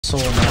so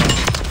annoying.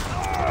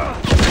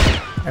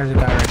 There's a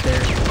guy right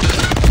there.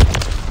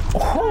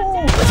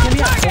 Oh, it's gonna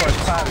be at 4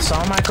 o'clock, so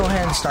I might go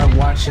ahead and start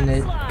watching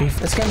it.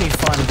 It's gonna be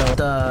fun though.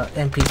 The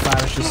MP5,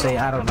 I should say.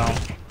 I don't know.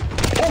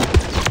 Oh,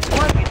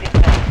 what?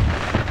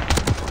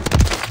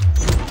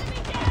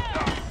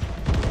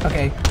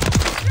 Okay.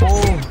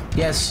 Oh,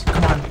 yes.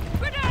 Come on.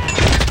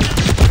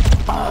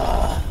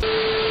 Oh.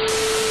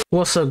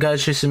 What's up,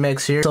 guys? Jason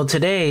Max here. So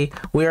today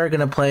we are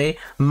gonna play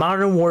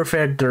Modern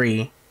Warfare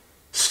 3.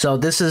 So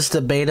this is the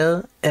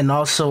beta, and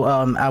also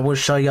I will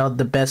show y'all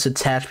the best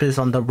attachments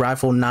on the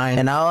Rifle 9.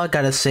 And all I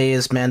gotta say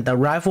is, man, the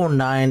Rifle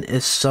 9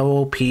 is so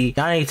OP.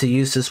 I need to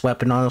use this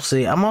weapon,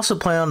 honestly. I'm also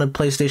playing on the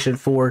PlayStation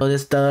 4, so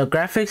the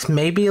graphics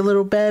may be a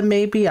little bad,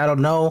 maybe, I don't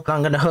know.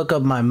 I'm gonna hook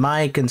up my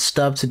mic and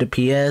stuff to the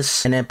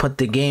PS and then put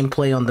the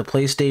gameplay on the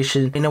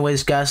PlayStation.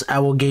 Anyways, guys, I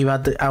will give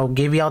out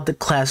the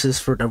classes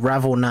for the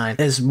Rifle 9.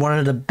 It's one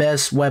of the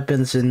best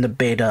weapons in the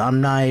beta.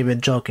 I'm not even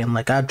joking.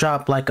 Like, I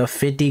dropped like a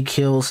 50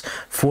 kills,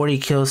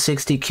 40 kills,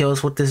 60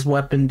 kills with this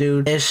weapon,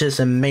 dude. It's just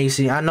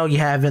amazing. I know you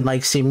haven't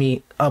like seen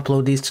me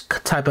upload these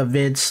type of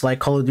vids, like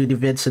Call of Duty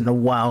vids, in a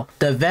while.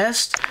 The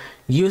vest,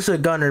 use a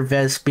gunner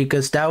vest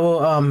because that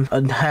will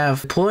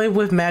have deploy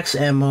with max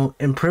ammo,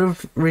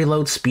 improve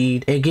reload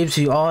speed. It gives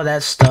you all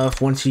that stuff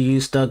once you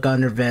use the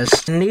gunner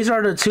vest. And these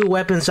are the two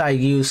weapons I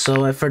use.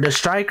 So for the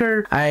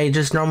striker, I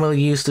just normally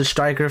use the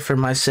striker for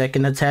my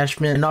second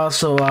attachment, and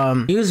also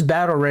use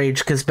battle rage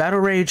because battle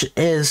rage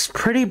is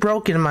pretty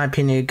broken in my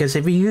opinion, because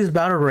if you use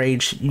battle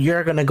rage,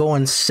 you're gonna go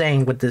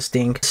insane with this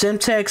thing.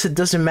 Simtex, it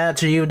doesn't matter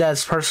to you,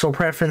 that's personal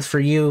preference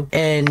for you.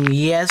 And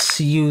yes,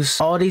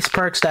 use all these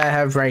perks that I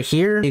have right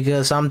here,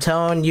 because I'm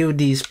telling you,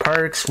 these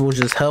perks will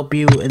just help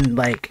you and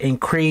like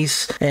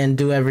increase and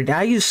do everything.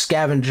 I use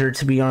scavenger,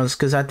 to be honest,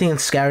 because I think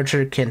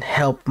scavenger can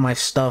help my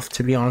stuff,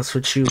 to be honest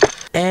with you.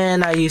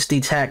 And I use the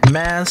attack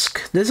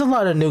mask. There's a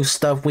lot of new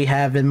stuff we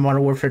have in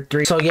Modern Warfare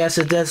 3, so yes,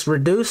 it does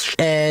reduce.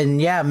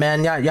 And yeah,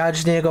 man, y'all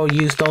just need to go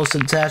use those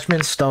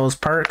attachments, those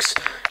perks,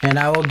 and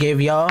I will give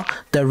y'all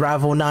the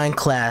Rifle 9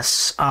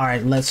 class.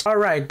 Alright,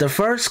 the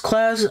first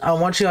class I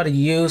want y'all to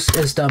use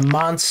is the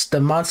monster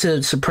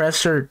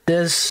suppressor.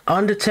 This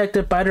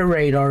undetected by the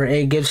radar,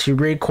 it gives you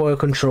recoil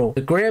control.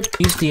 The grip,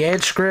 use the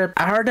edge grip.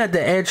 I heard that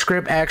the edge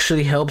grip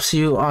actually helps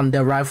you on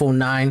the Rifle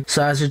 9,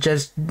 so I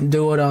suggest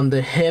do it on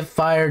the hip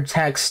fire,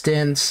 attack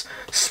stints,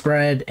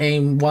 spread,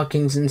 aim,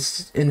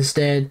 walkings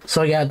instead.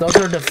 So yeah, those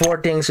are the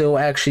 4 things it will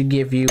actually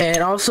give you.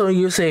 And also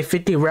use a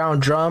 50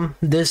 round drum.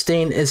 This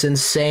thing is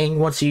insane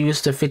once you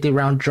use the 50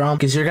 round drum,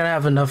 because you're gonna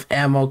have enough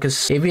ammo.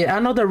 Because I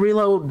know the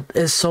reload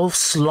is so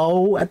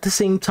slow at the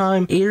same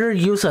time, either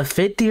use a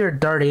 50 or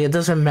 30, it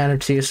doesn't matter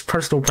to you, it's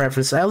personal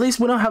preference. At least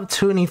we don't have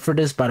tuning for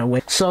this, by the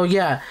way. So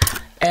yeah.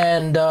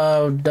 And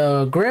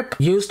the grip,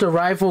 use the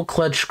rifle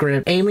clutch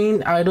grip.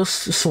 Aiming, idle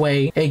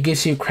sway. It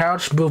gives you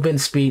crouch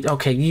movement speed.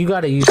 Okay, you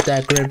gotta use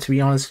that grip, to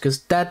be honest, because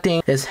that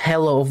thing is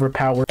hella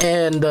overpowered.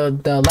 And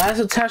the last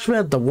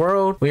attachment of the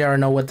world, we already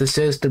know what this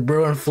is. The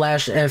Bruin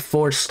Flash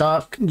F4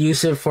 stock.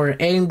 Use it for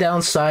aim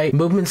down sight,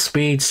 movement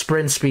speed,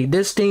 sprint speed.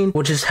 This thing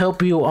will just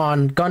help you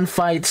on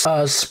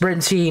gunfights,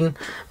 sprinting,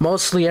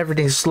 mostly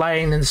everything,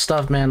 sliding and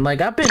stuff, man. Like,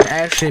 I've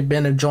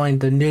been enjoying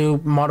the new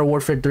Modern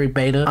Warfare 3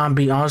 beta, I'll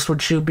be honest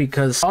with you,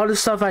 because all the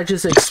stuff I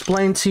just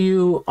explained to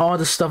you, all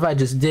the stuff I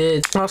just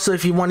did. Also,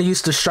 if you want to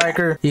use the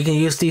striker, you can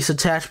use these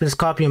attachments,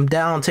 copy them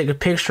down, take a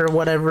picture or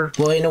whatever.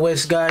 Well,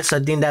 anyways, guys, I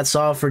think that's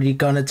all for the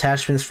gun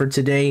attachments for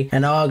today.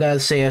 And all I gotta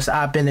say is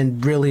I've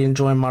been really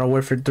enjoying Modern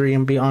Warfare 3,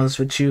 and be honest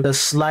with you, the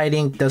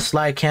sliding, the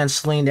slide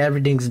canceling,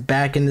 everything's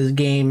back in this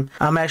game.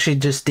 I'm actually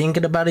just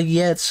thinking about it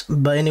yet.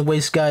 But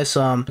anyways, guys,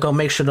 go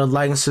make sure to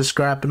like and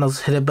subscribe, and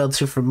also hit the bell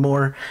too for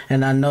more.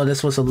 And I know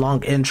this was a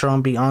long intro, I'll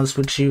be honest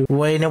with you.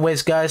 Well,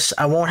 anyways, guys,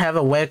 I won't have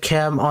a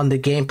webcam on the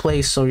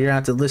gameplay, so you're gonna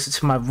have to listen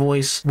to my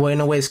voice. Well,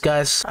 anyways,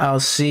 guys, I'll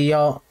see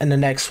y'all in the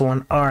next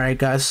one. Alright,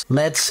 guys,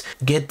 let's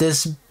get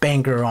this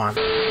banger on.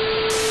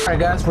 Alright,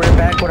 guys, we're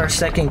back with our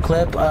second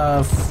clip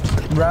of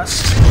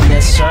Rust.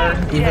 Yes,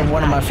 sir. Even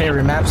one of my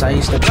favorite maps I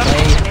used to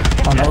play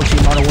on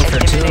OG Modern Warfare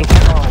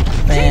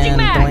 2. Man,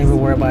 don't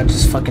even worry about it,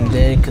 just fucking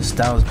did, because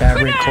that was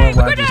bad recoil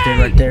what I just did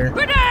right there.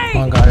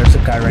 Oh god, there's a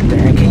guy right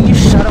there. And can you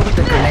shut up with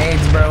the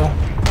grenades, bro?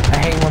 I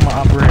hate when my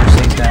operator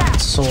says that.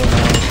 It's so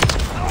annoying.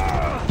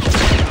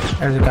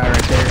 There's a guy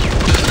right there.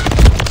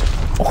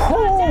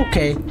 Oh,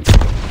 okay.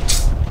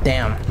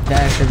 Damn,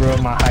 that actually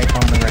ruined my hype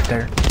moment right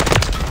there.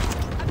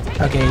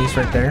 Okay, he's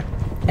right there.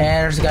 And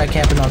there's a guy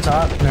camping on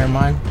top. Never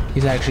mind,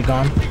 he's actually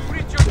gone.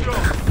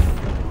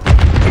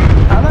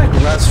 I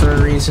like Rust for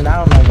a reason. I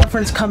don't know.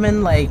 Reference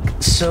coming like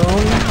soon,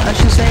 I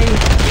should say.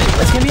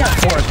 It's gonna be at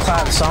 4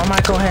 o'clock, so I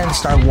might go ahead and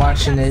start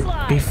watching it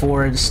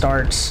before it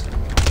starts.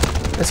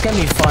 It's gonna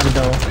be fun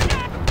though.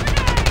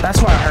 That's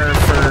what I heard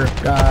for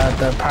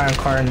the prime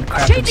car and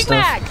crap and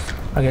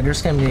stuff. Okay,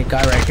 there's gonna be a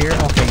guy right here.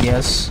 Okay,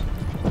 yes.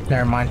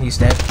 Never mind, he's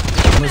dead.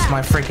 Miss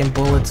my freaking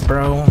bullets,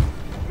 bro.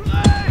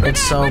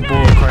 It's so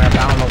bullcrap.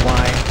 I don't know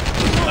why.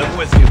 I'm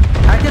with you.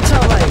 I can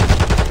tell like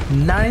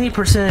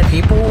 90% of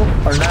people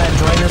are not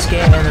enjoying this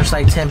game, and there's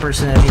like 10%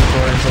 of people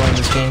are enjoying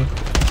this game.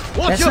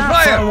 Watch It's your not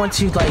fire! fun once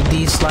you like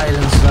de-slide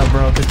and stuff,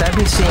 bro. Cause I've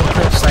been seeing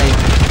clips like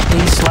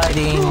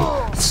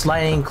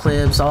sliding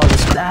clips, all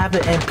this. I have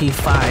an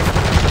MP5.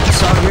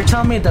 So you're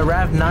telling me the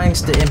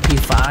RAV9's the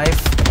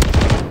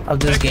MP5 of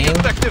this game?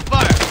 Effective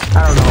fire.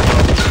 I don't know,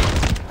 bro.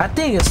 I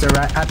think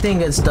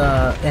it's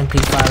the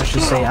MP5. I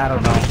should say. I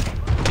don't know.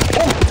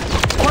 Oh,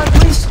 quad,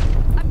 please.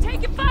 I'm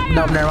taking fire.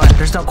 No, never mind.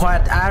 There's no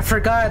quad. I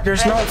forgot.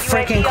 There's no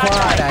freaking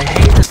quad. I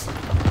hate this.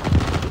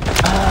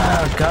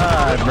 Oh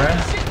god, bro.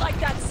 Shit like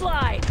that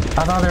slide.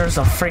 I thought there was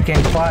a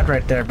freaking quad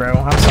right there, bro.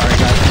 I'm sorry,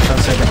 guys. I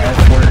just said the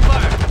F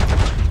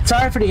word.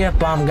 Sorry for the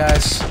F-bomb,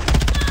 guys.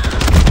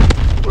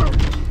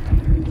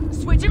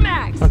 Switch your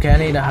mags. Okay, I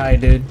need to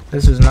hide, dude.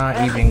 This is not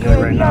even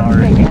good right now, or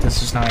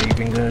this is not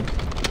even good.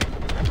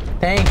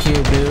 Thank you,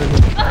 dude.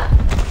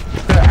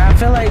 I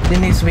feel like it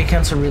needs to be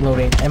cancel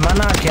reloading. Am I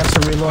not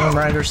cancel reloading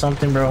right or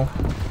something, bro?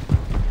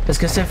 It's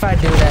because if I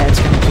do that, it's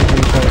gonna keep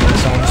reloading,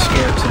 so I'm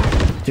scared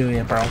to do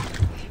it, bro.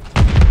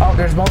 Oh,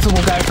 there's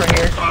multiple guys right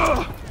here.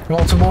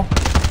 Multiple.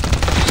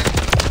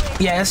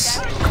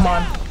 Yes. Come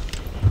on.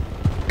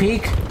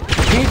 Peek.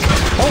 Peek.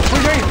 Oh,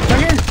 we're right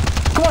here.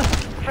 Come on.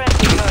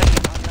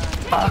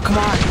 Oh, come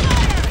on.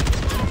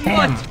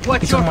 Damn.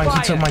 He took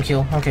my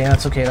kill. Okay,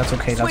 that's okay. That's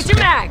okay. That's Switch your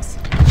okay. mags.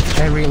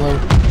 They reload.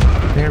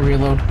 They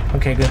reload.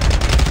 Okay, good.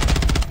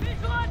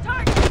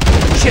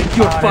 Check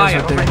your Oh,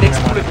 fire right on my there. next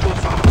Never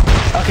bullet.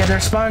 mind. Okay, they're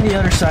spawning the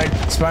other side.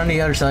 Spawning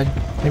the other side.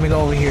 Let me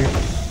go over here.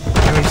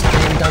 Let me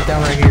duck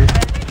down right here.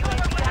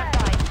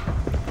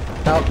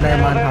 Nope,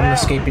 never mind. I'm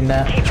escaping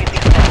that.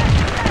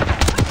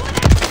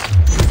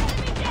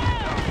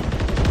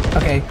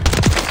 Okay.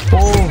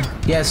 Oh,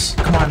 yes.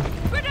 Come on.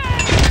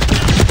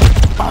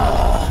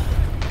 Oh.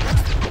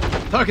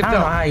 Target I don't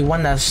know down. how you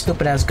won that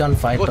stupid ass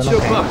gunfight, What's but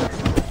your okay. plan?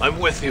 I'm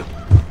with you.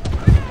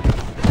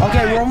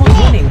 Okay, we're almost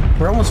winning.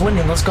 We're almost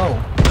winning. Let's go.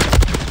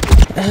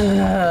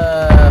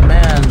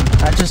 Man,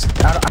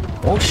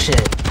 oh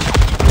shit.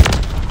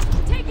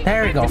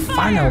 There we go.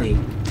 Finally.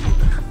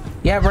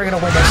 Yeah, we're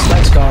gonna win this.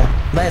 Let's go.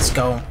 Let's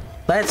go.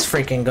 Let's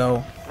freaking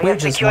go. We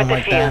just won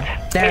like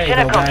that. There you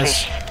go,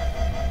 guys.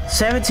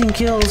 17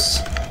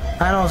 kills.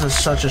 I know this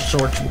is such a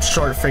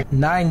short freak.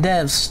 9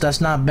 devs.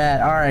 That's not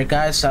bad. Alright,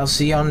 guys. I'll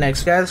see y'all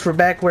next. Guys, we're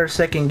back with our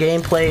second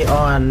gameplay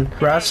on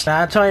Rust.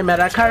 Now, I tell you, man,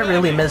 I kind of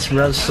really miss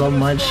Rust so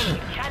much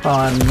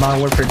on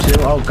Modern Warfare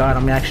 2. Oh god,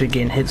 I'm actually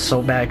getting hit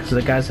so bad because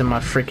the guy's in my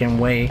freaking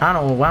way. I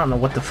don't know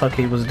what the fuck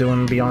he was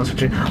doing, to be honest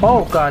with you.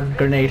 Oh god,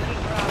 grenade.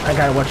 I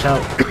gotta watch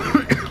out.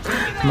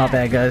 My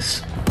bad,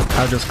 guys.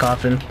 I was just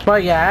coughing.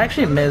 But yeah, I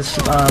actually miss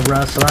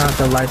Rust. So I don't have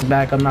to lie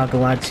back. I'm not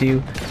gonna lie to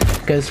you.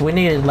 Because we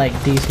needed like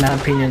these, my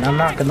opinion. I'm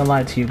not gonna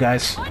lie to you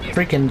guys.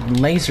 Freaking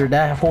lasered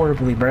that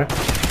horribly, bro.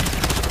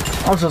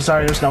 I'm so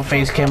sorry there's no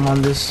face cam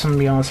on this, I'm gonna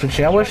be honest with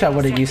you. I wish I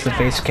would have used the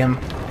face cam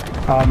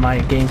on my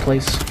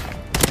gameplays.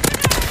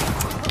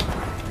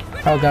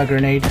 Oh god,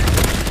 grenade.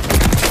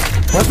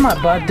 What's my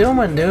butt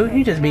doing, dude?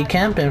 You just be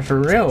camping for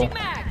real.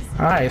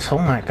 Nice, oh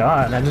my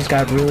god. I just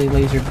got really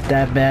lasered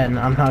that bad, and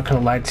I'm not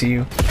gonna lie to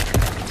you.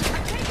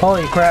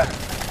 Holy crap.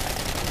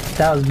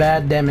 That was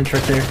bad damage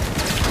right there.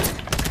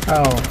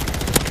 Oh.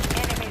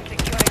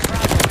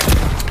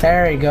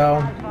 There you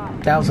go.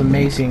 That was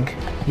amazing.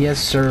 Yes,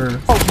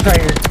 sir. Oh, right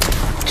here.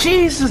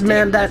 Jesus,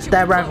 man,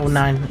 that Rifle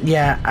 9.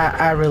 Yeah,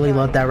 I really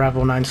love that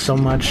Rifle 9 so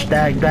much.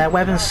 That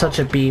weapon's such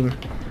a beam.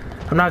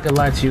 I'm not gonna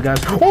lie to you guys.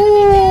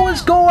 Oh,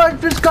 let's go! I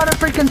just got a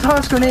freaking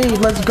toss grenade.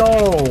 Let's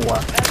go.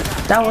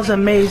 That was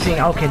amazing.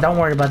 Okay, don't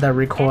worry about that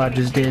recoil I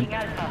just did.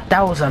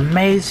 That was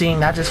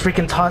amazing. I just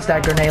freaking tossed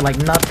that grenade like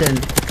nothing.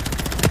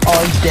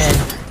 Oh, he's dead.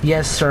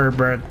 Yes, sir,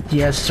 bro.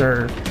 Yes,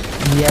 sir.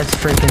 Yes,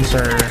 freaking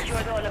sir.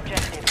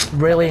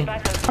 Really?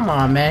 Come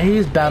on, man.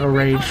 He's battle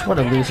rage. What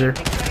a loser.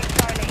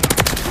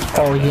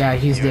 Oh, yeah,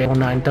 he's the Rifle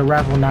 9. The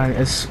Rifle 9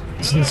 is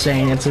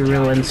insane. It's a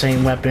real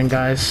insane weapon,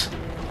 guys.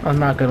 I'm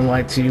not gonna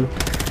lie to you.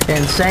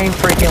 Insane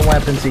freaking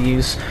weapon to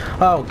use.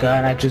 Oh,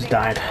 God, I just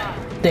died.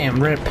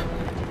 Damn, rip.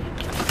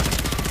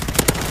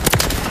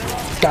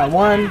 Got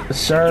one,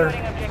 sir.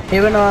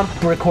 Even though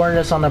I'm recording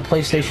this on the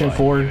PlayStation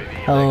 4,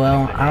 LOL,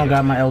 I don't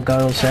got my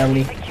Elgato,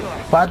 sadly.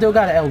 But I do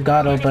got an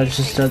Elgato, but it's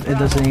just it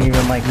doesn't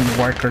even like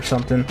work or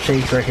something.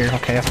 Shades right here.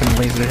 Okay, I can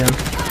laser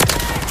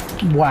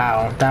him.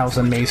 Wow, that was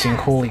amazing.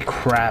 Holy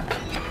crap.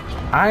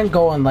 I'm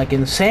going like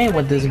insane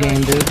with this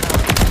game, dude.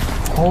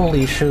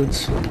 Holy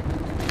shoots.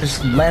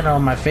 Just landed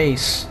on my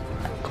face.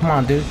 Come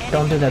on, dude.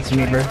 Don't do that to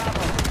me, bro.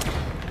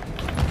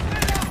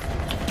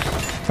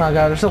 Oh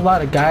god, there's a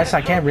lot of guys.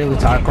 I can't really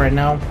talk right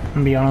now. I'm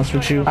gonna be honest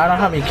with you. I don't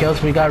know how many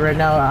kills we got right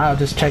now. I'll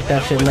just check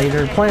that shit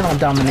later. Playing on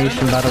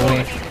domination, by the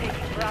way.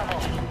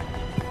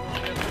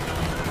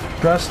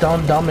 Rust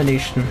on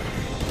domination.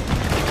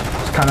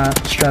 It's kind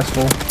of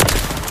stressful.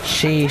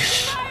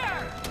 Sheesh.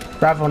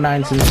 Rifle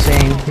 9's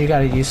insane. You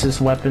gotta use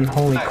this weapon.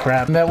 Holy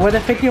crap. But with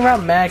a 50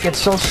 round mag, it's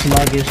so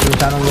sluggish,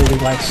 which I don't really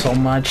like so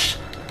much.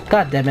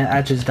 God damn it,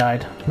 I just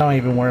died. Don't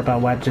even worry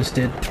about what I just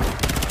did.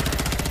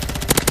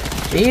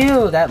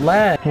 Ew, that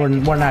lag. We're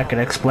not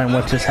gonna explain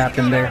what just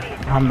happened there.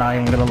 I'm not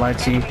even gonna lie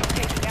to you.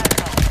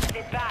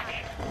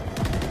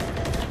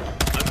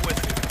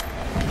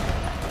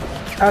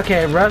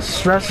 Okay,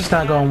 Russ is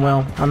not going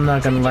well. I'm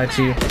not gonna lie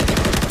to you.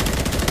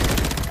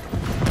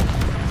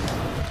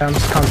 I'm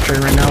just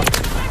concentrating right now.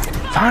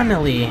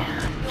 Finally!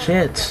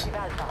 Shit.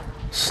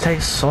 This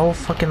takes so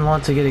fucking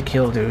long to get a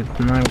kill, dude.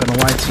 I'm not gonna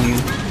lie to you.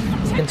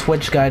 Fucking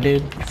Twitch guy,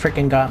 dude.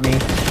 Freaking got me.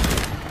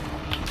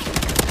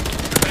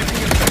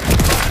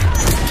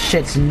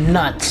 Shit's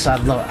nuts. I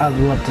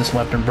love this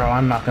weapon, bro.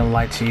 I'm not gonna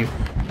lie to you.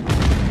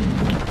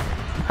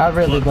 I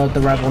really love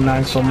the Rival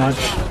 9 so much.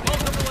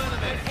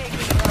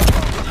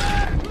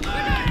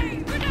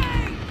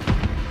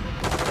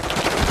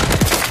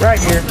 Right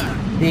here.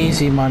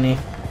 Easy money.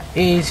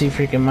 Easy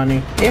freaking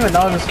money. Even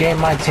though this game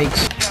might take...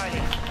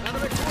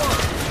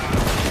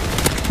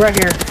 Right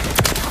here.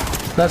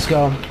 Let's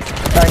go.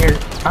 Right here.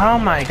 Oh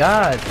my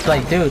god.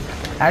 Like, dude.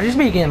 I just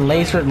be getting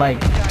lasered like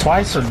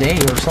twice a day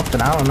or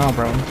something. I don't know,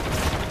 bro.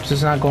 It's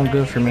just not going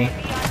good for me.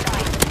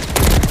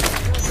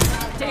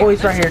 Oh,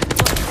 he's right here.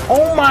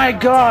 Oh my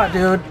god,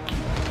 dude.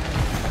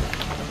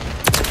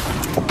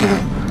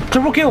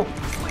 Triple kill.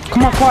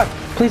 Come on, quad.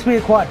 Please be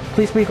a quad.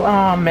 Please be a quad.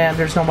 Oh man,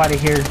 there's nobody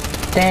here.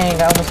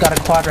 Dang, I almost got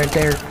a quad right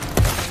there.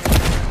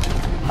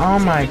 Oh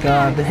my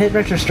god, the hit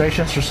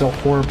registrations are so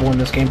horrible in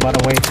this game, by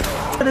the way.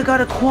 Could have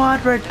got a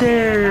quad right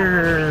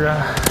there.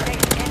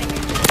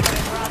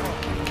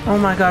 Oh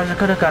my gosh, I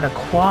could have got a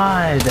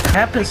quad. It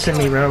happens to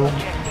me, bro.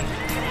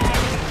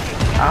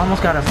 I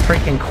almost got a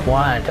freaking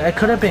quad. It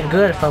could have been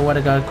good if I would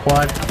have got a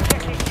quad.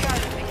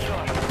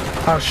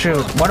 Oh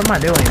shoot, what am I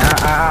doing?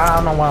 I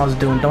don't know what I was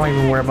doing. Don't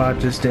even worry about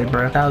what I just did,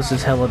 bro. That was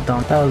just hella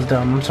dumb. That was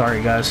dumb. I'm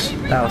sorry, guys.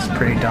 That was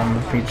pretty dumb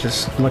if you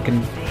just looking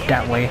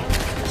that way.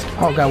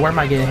 Oh god, where am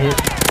I getting hit?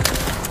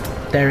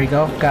 There we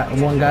go. Got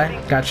one guy.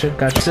 Gotcha.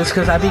 Just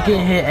because I be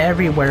getting hit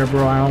everywhere,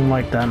 bro. I don't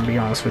like that, to be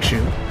honest with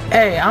you.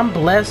 Hey, I'm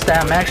blessed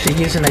that I'm actually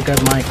using a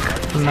good mic.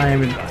 I'm not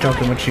even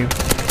joking with you.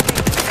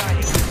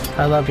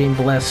 I love being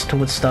blessed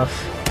with stuff.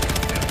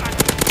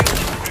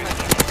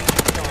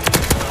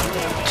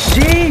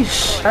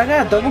 Sheesh! I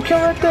got a double kill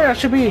right there. I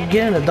should be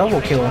getting a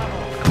double kill.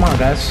 Come on,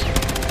 guys.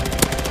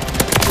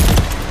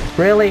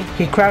 Really?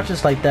 He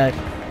crouches like that.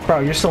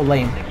 Bro, you're so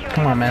lame.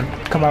 Come on, man.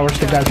 Come on, where's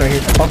the guys right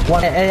here? Oh,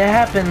 one. It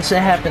happens,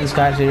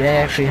 guys, dude. It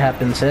actually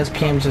happens.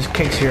 SPM just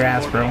kicks your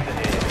ass, bro.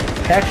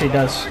 It actually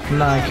does. I'm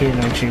not kidding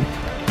with you.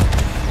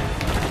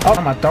 Oh,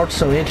 my throat's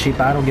so itchy,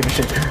 but I don't give a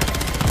shit.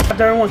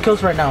 31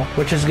 kills right now,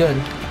 which is good.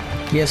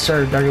 Yes,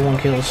 sir. 31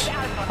 kills.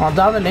 On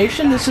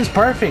Domination, this is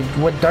perfect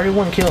with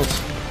 31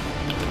 kills.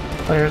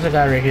 Oh, there's a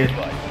guy right here.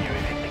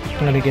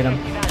 I'm gonna get him.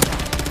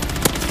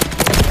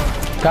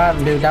 Got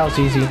him, dude. That was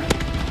easy.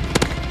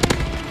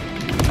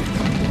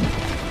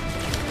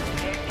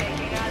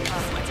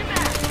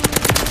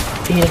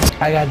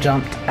 I got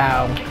jumped.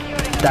 Ow.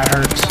 That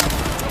hurts.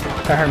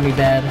 That hurt me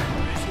bad.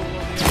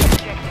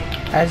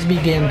 I just be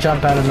getting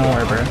jumped out of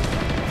nowhere, bro.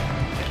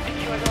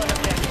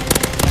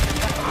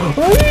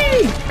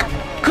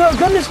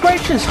 Goodness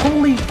gracious!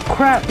 Holy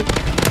crap!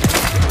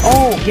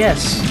 Oh,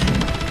 yes.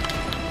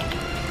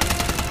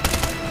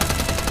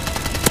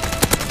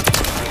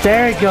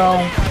 There you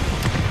go.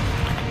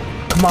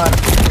 Come on.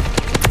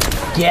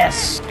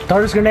 Yes.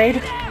 Darter's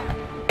grenade.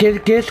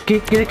 Get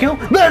a kill.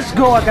 Let's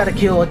go. I got a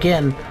kill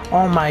again.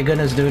 Oh my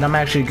goodness, dude. I'm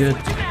actually good.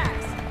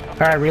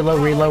 Alright,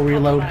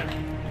 reload.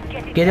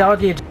 Get all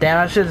the... Damn,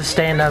 I should have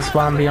stayed in that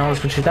spawn, to be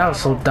honest with you. That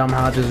was so dumb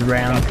how I just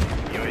ran.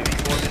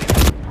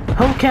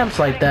 Who camps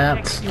like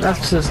that?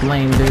 That's just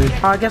lame, dude.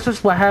 Oh, I guess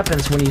that's what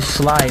happens when you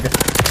slide.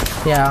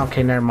 Yeah,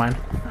 okay, never mind.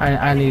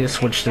 I need to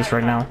switch this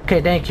right now. Okay,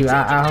 thank you.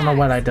 I don't know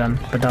what I done,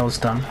 but that was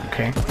dumb.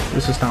 Okay,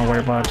 this is not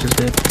worried about what I just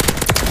did.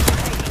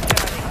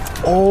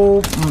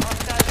 Oh,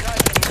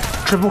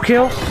 triple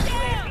kill.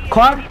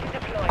 Quad.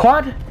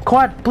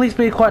 Please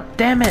be a quad.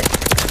 Damn it.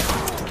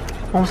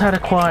 Almost had a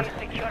quad.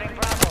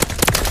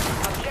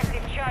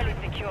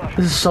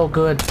 This is so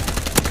good.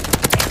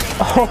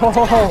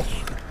 Oh,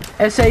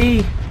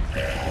 SAE.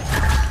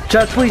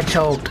 Just we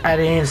choked. I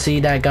didn't see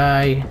that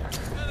guy.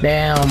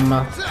 Damn.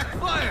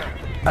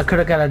 I could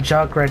have got a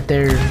jock right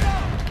there.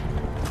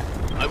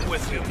 I'm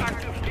with you.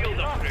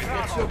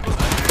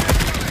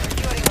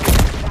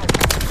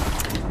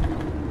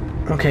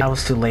 Okay, that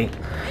was too late.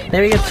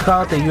 Then we get to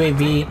call it the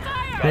UAV.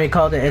 Then we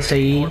call it the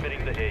SAE.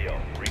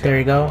 There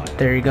you go.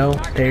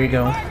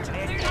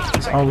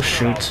 Oh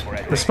shoot.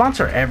 The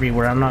spawns are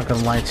everywhere, I'm not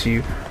gonna lie to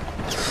you.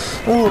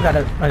 Oh,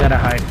 I gotta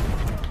hide.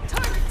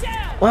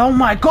 Oh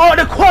my god,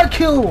 a quad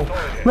kill!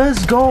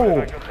 Let's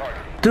go!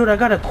 Dude, I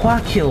got a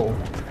quad kill.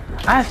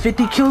 I have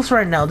 50 kills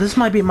right now. This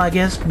might be my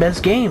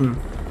best game.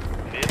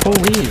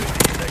 Holy.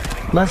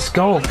 Let's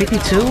go.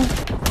 52?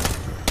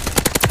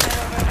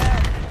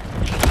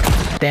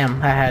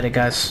 Damn, I had it,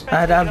 guys.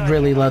 I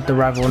really love the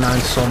Rival 9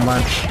 so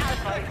much.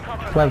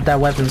 Well, that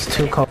weapon's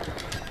too cold.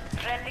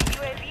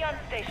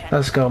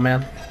 Let's go,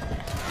 man.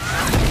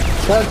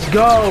 Let's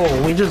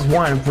go! We just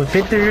won with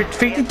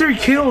 53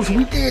 kills.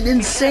 We did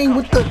insane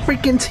with the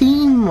freaking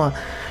team.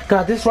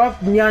 God, this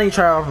Yanni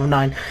trial of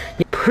 9.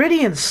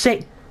 Pretty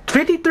insane.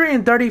 53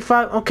 and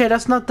 35. Okay,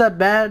 that's not that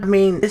bad. I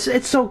mean,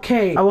 it's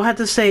okay. I will have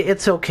to say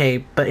it's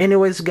okay. But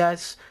anyways,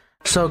 guys.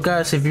 So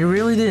guys, if you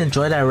really did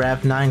enjoy that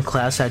Rap 9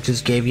 class I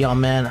just gave y'all,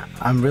 man,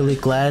 I'm really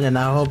glad, and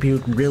I hope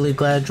you really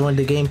glad joined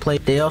the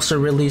gameplay. They also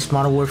released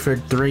Modern Warfare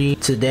 3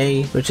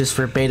 today, which is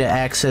for beta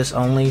access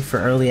only, for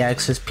early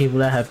access people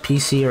that have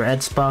PC or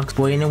Xbox.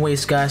 But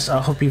anyways guys, I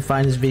hope you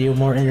find this video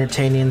more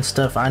entertaining and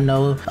stuff. I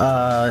know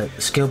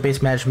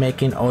skill-based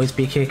matchmaking always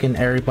be kicking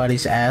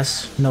everybody's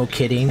ass, no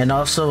kidding. And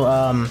also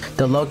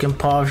the Logan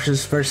Paul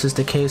versus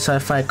the KSI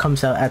fight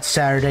comes out at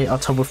Saturday,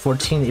 October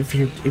 14th.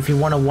 If you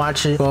want to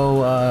watch it,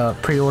 go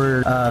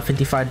pre-order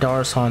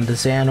 $55 on the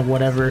Zan or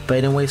whatever.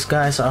 But anyways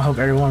guys, I hope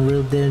everyone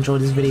really did enjoy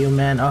this video,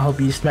 man. I hope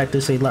you smack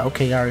this a like.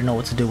 Okay, I already know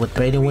what to do with it.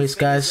 But anyways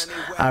guys,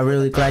 I'm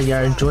really glad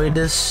y'all enjoyed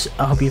this.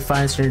 I hope you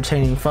find this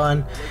entertaining,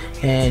 fun,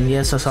 and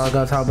yes, that's all I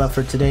gotta talk about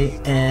for today,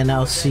 and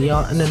I'll see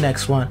y'all in the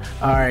next one.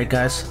 Alright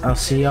guys, I'll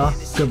see y'all.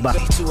 Goodbye.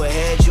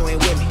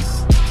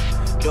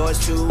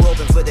 Doors too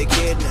open for the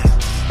kid now.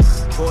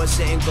 Poor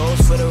setting goals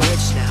for the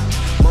rich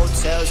now.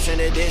 Motels turn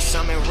to this,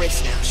 I'm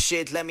rich now.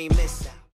 Shit, let me miss out.